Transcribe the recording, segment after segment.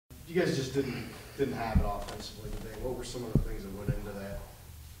You guys just didn't have it offensively today. What were some of the things that went into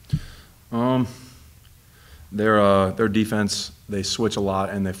that? Their defense, they switch a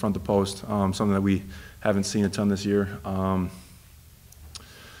lot and they front the post, something that we haven't seen a ton this year.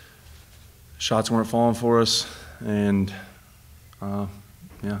 Shots weren't falling for us, and yeah,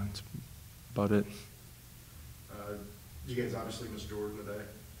 that's about it. You guys obviously missed Jordan today.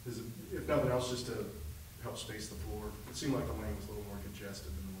 Is it, if nothing else, just to help space the floor? It seemed like the lane was a little more congested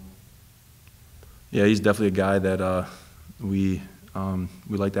than normal. Yeah, he's definitely a guy that we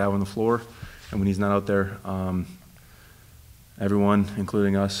like to have on the floor, and when he's not out there, everyone,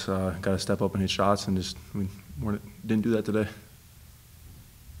 including us, got to step up and hit shots, and we didn't do that today.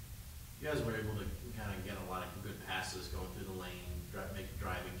 You guys were able to kind of get a lot of good passes going through the lane,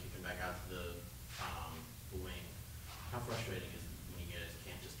 driving, kicking back out to the wing. How frustrating is it when you guys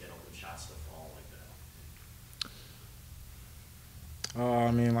can't just get open shots to fall like that? I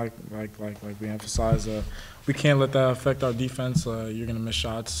mean, like we emphasize, we can't let that affect our defense. You're gonna miss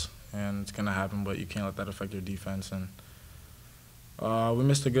shots, and it's gonna happen, but you can't let that affect your defense. And we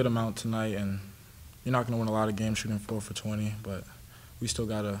missed a good amount tonight, and you're not gonna win a lot of games shooting 4 for 20, but we still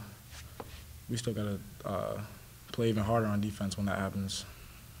gotta play even harder on defense when that happens.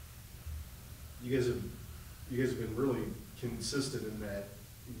 You guys have been really consistent in that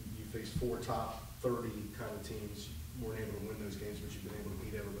you faced 4 top 30 kind of teams. You weren't able to win those games, but you've been able to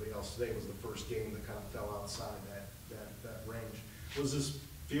beat everybody else. Today was the first game that kind of fell outside that range. What does this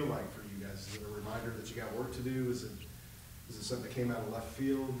feel like for you guys? Is it a reminder that you got work to do? Is it something that came out of left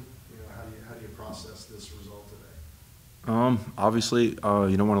field? You know, how do you process this result today? Obviously,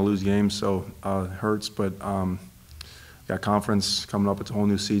 you don't want to lose games, so it hurts. But got conference coming up. It's a whole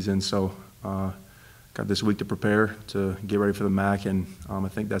new season, so got this week to prepare to get ready for the MAC, and I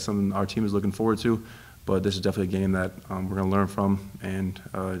think that's something our team is looking forward to. But this is definitely a game that we're going to learn from, and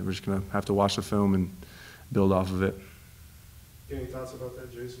we're just going to have to watch the film and build off of it. Any thoughts about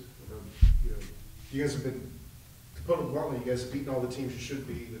that, Jason? You guys have been, to put it bluntly, you guys have beaten all the teams you should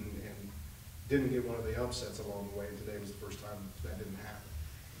beat, and didn't get one of the upsets along the way. Today was the first time that didn't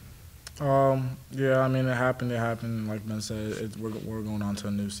happen. Yeah, I mean, it happened. Like Ben said, we're going on to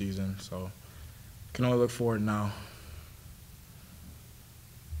a new season, so can only look forward now.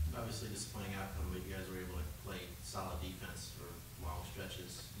 Obviously disappointing outcome, but you guys were able to play solid defense for long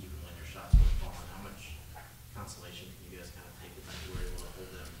stretches, even when your shots weren't falling. How much consolation can you guys kind of take that you were able to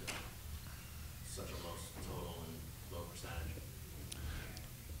hold them to such a low total and low percentage?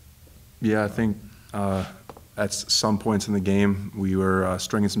 Yeah, I think at some points in the game we were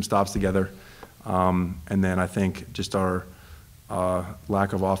stringing some stops together, and then I think just our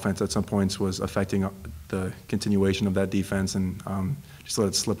lack of offense at some points was affecting the continuation of that defense, and just let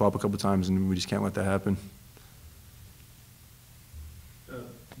it slip up a couple times, and we just can't let that happen.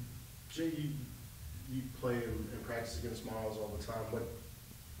 Jay, you play and practice against Miles all the time.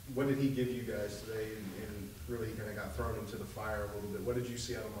 What did he give you guys today, and really he kind of got thrown into the fire a little bit? What did you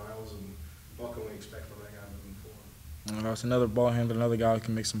see out of Miles, and what can we expect from that guy moving forward? It's another ball handler, another guy who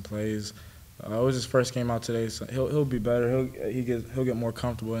can make some plays. It was his first game out today, so he'll be better. He'll get more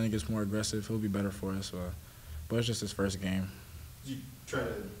comfortable and he gets more aggressive. He'll be better for us. But it's just his first game. Did you try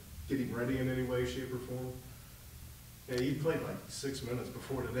to get him ready in any way, shape, or form? Yeah, he played like 6 minutes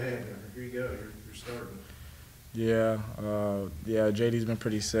before today. Here you go. You're starting. Yeah, JD's been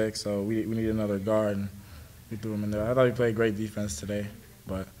pretty sick, so we need another guard, and we threw him in there. I thought he played great defense today,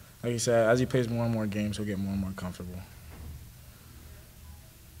 but like you said, as he plays more and more games, he'll get more and more comfortable.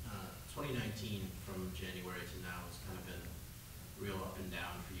 2019 from January to now has kind of been real up and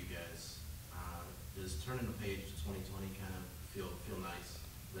down for you guys. Does turning the page to 2020 kind of feel nice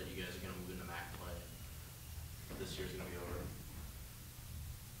that you guys are going to move into MAC play? This year's going to be over.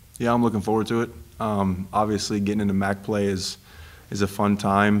 Yeah, I'm looking forward to it. Obviously, getting into MAC play is a fun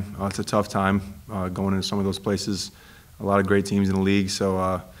time. It's a tough time going into some of those places. A lot of great teams in the league, so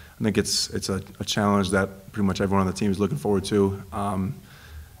I think it's a challenge that pretty much everyone on the team is looking forward to.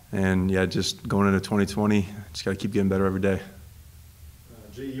 And yeah, just going into 2020, just got to keep getting better every day.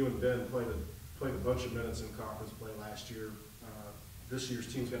 Jay, you and Ben played a bunch of minutes in conference play last year. This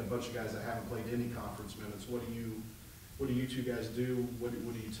year's team's got a bunch of guys that haven't played any conference minutes. What do you two guys do? What do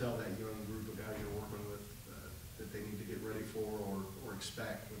you tell that young group of guys you're working with that they need to get ready for or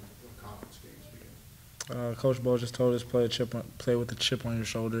expect when conference games begin? Coach Bo just told us play with the chip on your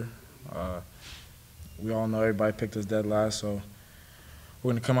shoulder. We all know everybody picked us dead last, so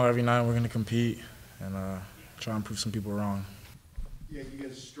we're going to come out every night, we're going to compete, and try and prove some people wrong. Yeah, you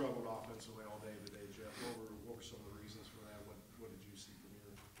guys struggled offensively all day today, Jeff. What were some of the reasons for that? What did you see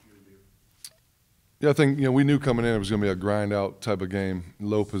from your view? Yeah, I think, we knew coming in it was going to be a grind out type of game,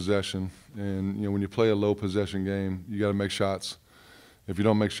 low possession. And, when you play a low possession game, you got to make shots. If you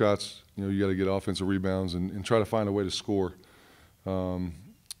don't make shots, you got to get offensive rebounds and try to find a way to score.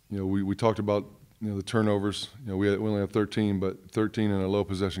 We talked about, the turnovers. We only have 13, but 13 in a low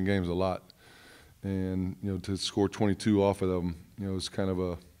possession game is a lot. And, to score 22 off of them, it's kind of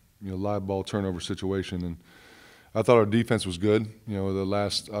a, live ball turnover situation. And I thought our defense was good. The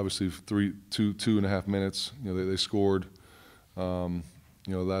last, obviously, two and a half minutes, they scored. The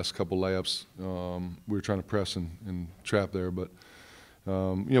last couple layups, we were trying to press and trap there. But,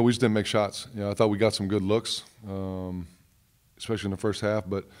 we just didn't make shots. I thought we got some good looks, especially in the first half.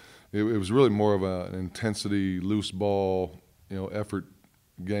 But it was really more of an intensity, loose ball, effort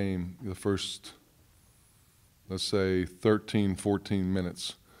game the first, let's say, 13, 14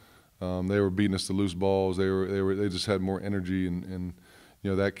 minutes. They were beating us to loose balls. They just had more energy, and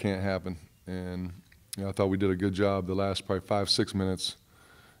that can't happen. And I thought we did a good job the last probably 5-6 minutes,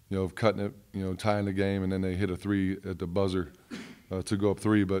 of cutting it, tying the game, and then they hit a three at the buzzer to go up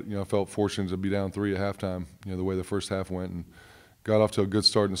 3. But I felt fortunate to be down 3 at halftime. The way the first half went, and got off to a good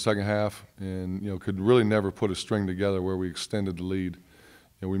start in the second half, and could really never put a string together where we extended the lead.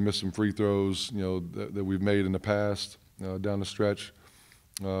 We missed some free throws, that we've made in the past down the stretch.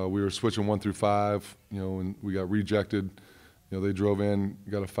 We were switching 1 through 5, and we got rejected. They drove in,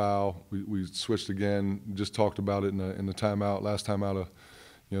 got a foul. We switched again. Just talked about it in the timeout, last time out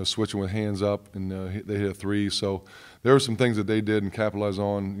of, switching with hands up, and they hit a 3. So there were some things that they did and capitalized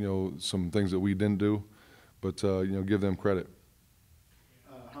on. Some things that we didn't do, but give them credit.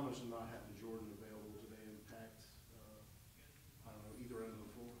 How much did not having Jordan available today impact? I don't know, either end of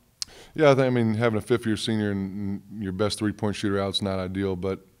the floor. Yeah, I mean, having a fifth-year senior and your best three-point shooter out is not ideal,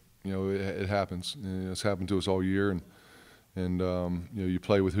 but it happens. It's happened to us all year, and you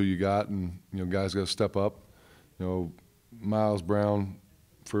play with who you got, and guys got to step up. Miles Brown,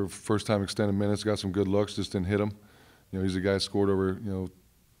 for first time extended minutes, got some good looks, just didn't hit him. He's a guy who scored over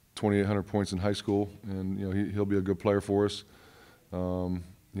 2,800 points in high school, and he'll be a good player for us.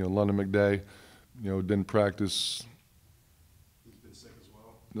 London McDay, didn't practice. He's been sick as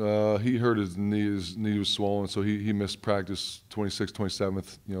well. He hurt his knee. His knee was swollen, so he missed practice 26th,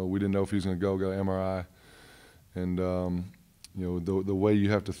 27th. We didn't know if he was going to go. Got an MRI, and the way you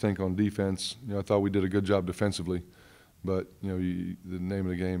have to think on defense. I thought we did a good job defensively, but the name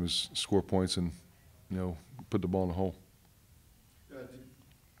of the game is score points and put the ball in the hole.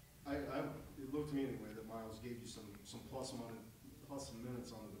 It looked to me anyway that Miles gave you some plus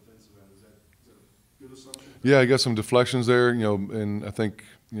minutes on the defensive end. Is that a good assumption? Yeah, he got some deflections there, and I think,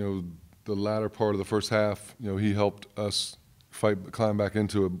 the latter part of the first half, he helped us climb back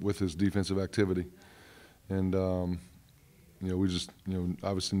into it with his defensive activity. And, we just,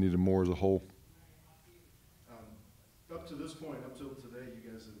 obviously needed more as a whole. Up to this point, up till today,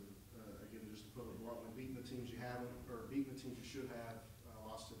 you guys have, again, just to put it bluntly, beaten the teams you haven't, or beaten the teams you should have,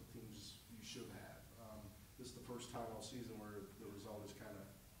 lost to the teams you should have. This is the first time all season where the result has kind of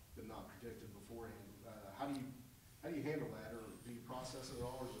been not predicted beforehand. How do you handle that, or do you process it at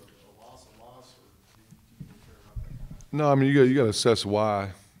all, or is it a loss, or do you care about that? No, I mean, you got to assess why.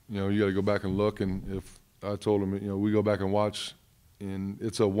 You got to go back and look, and if I told him, we go back and watch, and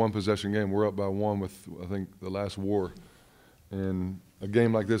it's a one-possession game. We're up by 1 with, I think, the last war. And a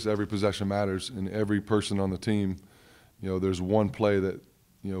game like this, every possession matters, and every person on the team, there's one play that,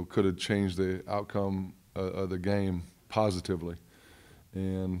 could have changed the outcome of the game positively.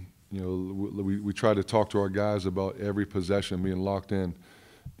 And, we try to talk to our guys about every possession being locked in.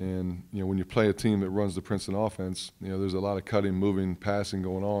 And, when you play a team that runs the Princeton offense, there's a lot of cutting, moving, passing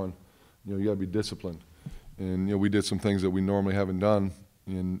going on. You got to be disciplined. And, we did some things that we normally haven't done,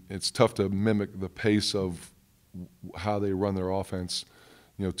 and it's tough to mimic the pace of how they run their offense,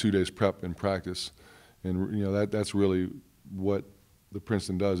 2 days prep and practice. And, that's really what the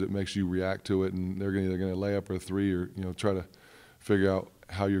Princeton does. It makes you react to it, and they're either going to lay up or 3 or, try to figure out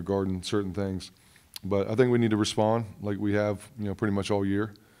how you're guarding certain things. But I think we need to respond like we have, pretty much all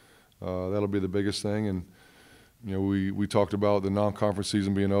year. That'll be the biggest thing. And, we talked about the non-conference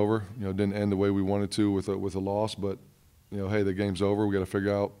season being over. It didn't end the way we wanted to with a loss, but, hey, the game's over. We got to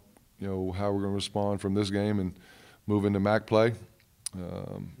figure out, how we're going to respond from this game and move into MAC play.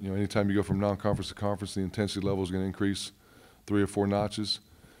 Anytime you go from non-conference to conference, the intensity level is going to increase 3 or 4 notches.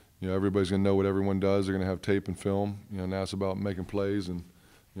 Everybody's going to know what everyone does. They're going to have tape and film. Now it's about making plays and,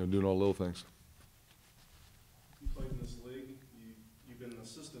 doing all the little things. You played in this league. You've been an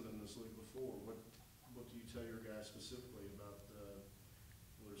assistant in this league before. What do you tell your guys specifically about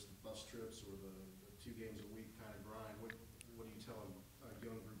whether it's the bus trips or the 2 games a week kind of grind? What do you tell a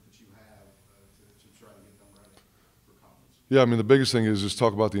young group that you have to Yeah, I mean, the biggest thing is just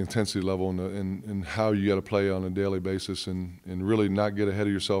talk about the intensity level and how you got to play on a daily basis and really not get ahead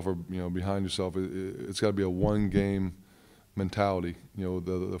of yourself or, behind yourself. It's got to be a one-game mentality.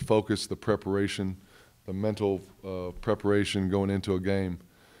 The focus, the preparation, the mental preparation going into a game.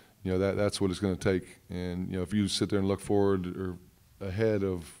 That's what it's going to take. And, if you sit there and look forward or ahead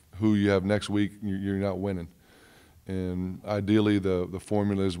of who you have next week, you're not winning. And ideally, the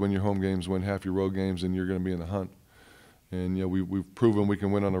formula is win your home games, win half your road games, and you're going to be in the hunt. And, we've proven we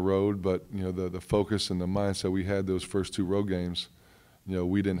can win on the road, but, the focus and the mindset we had those first 2 road games,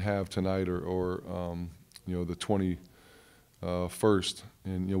 we didn't have tonight or the 21st.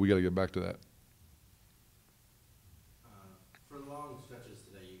 And, we got to get back to that. For long stretches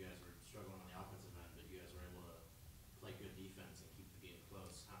today, you guys were struggling on the offensive end, but you guys were able to play good defense and keep the game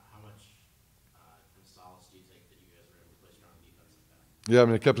close. How much kind of solace do you take that you guys were able to play strong defense like that? Yeah,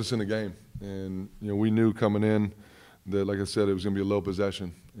 I mean, it kept us in the game. And, we knew coming in that, like I said, it was going to be a low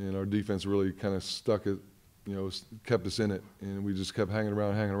possession. And our defense really kind of stuck it, kept us in it. And we just kept hanging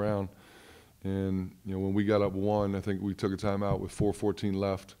around. And, when we got up 1, I think we took a timeout with 4:14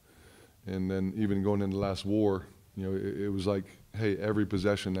 left. And then even going into the last war, it was like, hey, every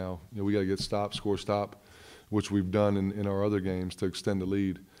possession now, we got to get stop, score, stop, which we've done in our other games to extend the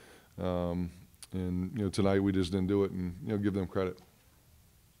lead. And, tonight we just didn't do it and, give them credit.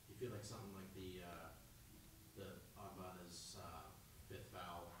 You feel like something like the Agbada's 5th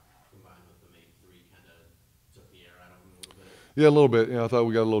foul combined with the made 3 kind of took the air out of him a little bit? Yeah, a little bit. I thought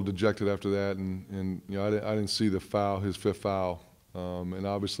we got a little dejected after that, and I didn't see the foul, his 5th foul. And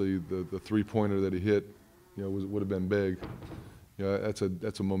obviously the 3-pointer that he hit, would have been big.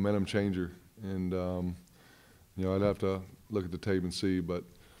 That's a momentum changer. And, I'd have to look at the tape and see, but,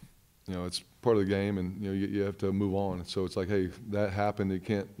 it's part of the game and, you have to move on. So it's like, hey, that happened. You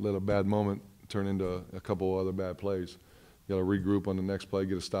can't let a bad moment turn into a couple other bad plays. You got to regroup on the next play,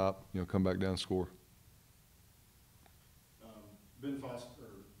 get a stop, come back down, score. Ben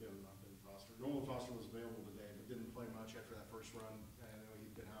Foster, not Ben Foster, Nolan Foster was available today, but didn't play much after that first run. I know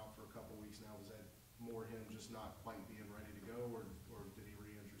he'd been out for a couple weeks now. Was that more him just not quite being ready to go, or did he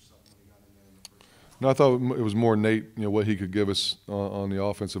re-injure something when he got in there in the first half? No, I thought it was more Nate, what he could give us on the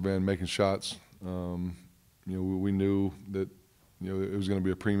offensive end, making shots. We knew that, it was going to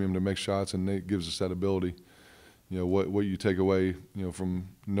be a premium to make shots, and Nate gives us that ability. What you take away, from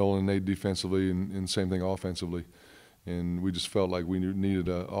Nolan and Nate defensively, and same thing offensively. And we just felt like we needed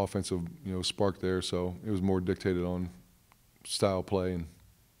an offensive, spark there. So it was more dictated on style play and,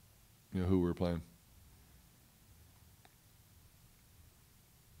 who we were playing.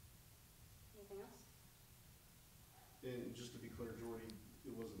 Anything else? And just to be clear, Jordy,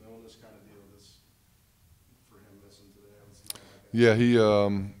 it was an illness kind of deal. This for him missing today. It's not like that. Yeah, he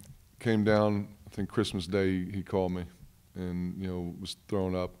came down. I think Christmas Day he called me, and was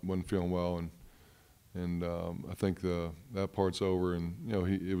throwing up, wasn't feeling well, and I think that part's over, and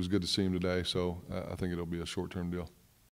it was good to see him today. So I think it'll be a short-term deal.